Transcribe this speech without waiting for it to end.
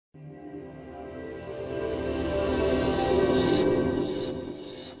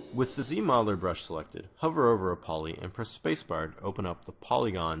With the Z-Modeler brush selected, hover over a poly and press spacebar to open up the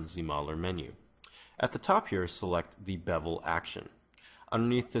Polygon Z-Modeler menu. At the top here, select the bevel action.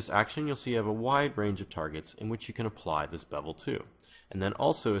 Underneath this action, you'll see you have a wide range of targets in which you can apply this bevel to, and then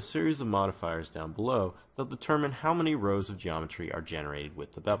also a series of modifiers down below that will determine how many rows of geometry are generated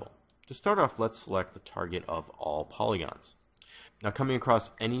with the bevel. To start off, let's select the target of all polygons. Now, coming across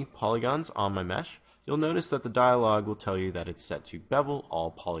any polygons on my mesh, you'll notice that the dialog will tell you that it's set to bevel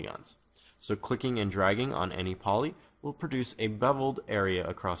all polygons. So clicking and dragging on any poly will produce a beveled area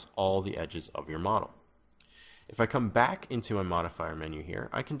across all the edges of your model. If I come back into my modifier menu here,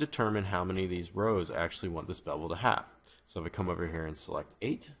 I can determine how many of these rows I actually want this bevel to have. So if I come over here and select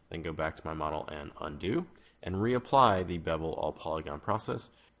 8, then go back to my model and undo, and reapply the bevel all polygon process,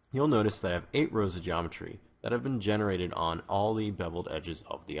 you'll notice that I have 8 rows of geometry that have been generated on all the beveled edges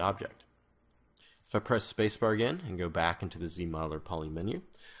of the object. If I press spacebar again and go back into the Z-Modeler poly menu,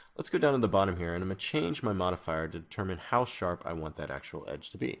 let's go down to the bottom here, and I'm going to change my modifier to determine how sharp I want that actual edge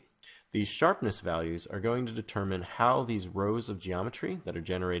to be. These sharpness values are going to determine how these rows of geometry that are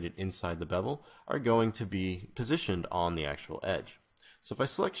generated inside the bevel are going to be positioned on the actual edge. So if I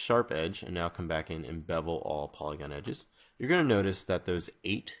select sharp edge and now come back in and bevel all polygon edges, you're going to notice that those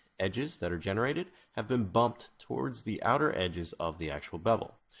 8 edges that are generated have been bumped towards the outer edges of the actual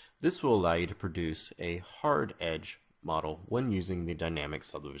bevel. This will allow you to produce a hard edge model when using the dynamic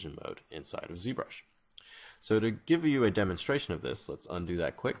subdivision mode inside of ZBrush. So to give you a demonstration of this, let's undo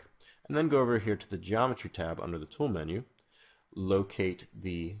that quick, and then go over here to the Geometry tab under the Tool menu, locate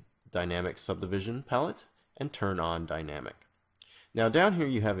the Dynamic Subdivision palette, and turn on Dynamic. Now down here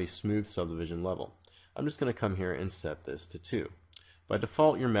you have a smooth subdivision level. I'm just going to come here and set this to 2. By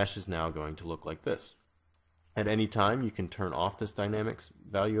default, your mesh is now going to look like this. At any time, you can turn off this dynamics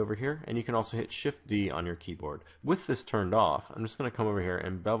value over here, and you can also hit Shift D on your keyboard. With this turned off, I'm just going to come over here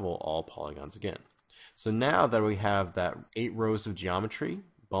and bevel all polygons again. So now that we have that 8 rows of geometry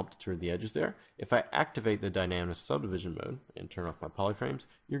bumped toward the edges there, if I activate the dynamic subdivision mode and turn off my polyframes,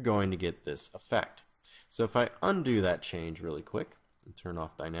 you're going to get this effect. So if I undo that change really quick and turn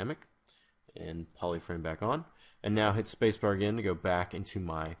off dynamic and polyframe back on, and now hit spacebar again to go back into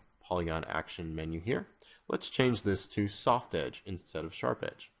my polygon action menu here, let's change this to soft edge instead of sharp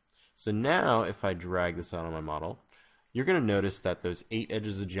edge. So now if I drag this out on my model, you're going to notice that those 8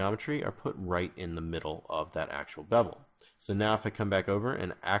 edges of geometry are put right in the middle of that actual bevel. So now if I come back over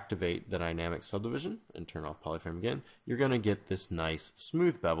and activate the dynamic subdivision and turn off polyframe again, you're going to get this nice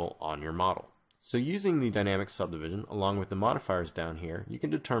smooth bevel on your model. So using the dynamic subdivision along with the modifiers down here, you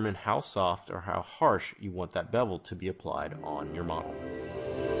can determine how soft or how harsh you want that bevel to be applied on your model.